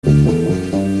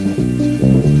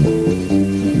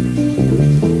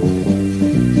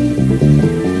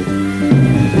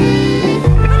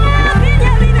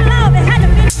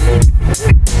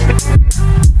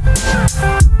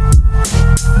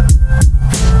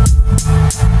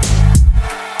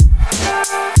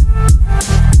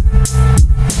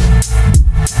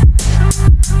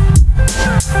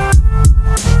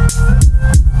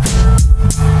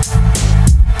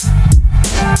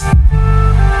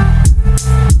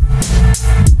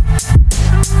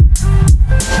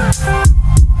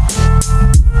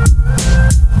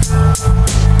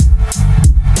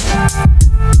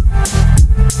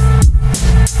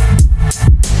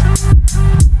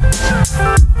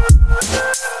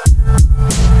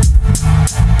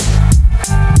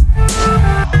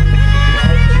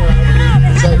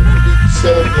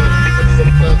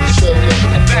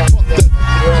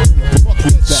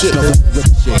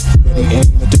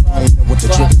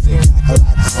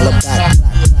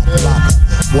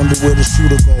wonder where the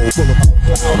shooter goes. Full of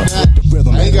powder, with the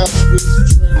rhythm. I ain't got to squeeze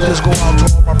the trigger. Let's go out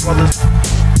to all my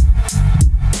brothers.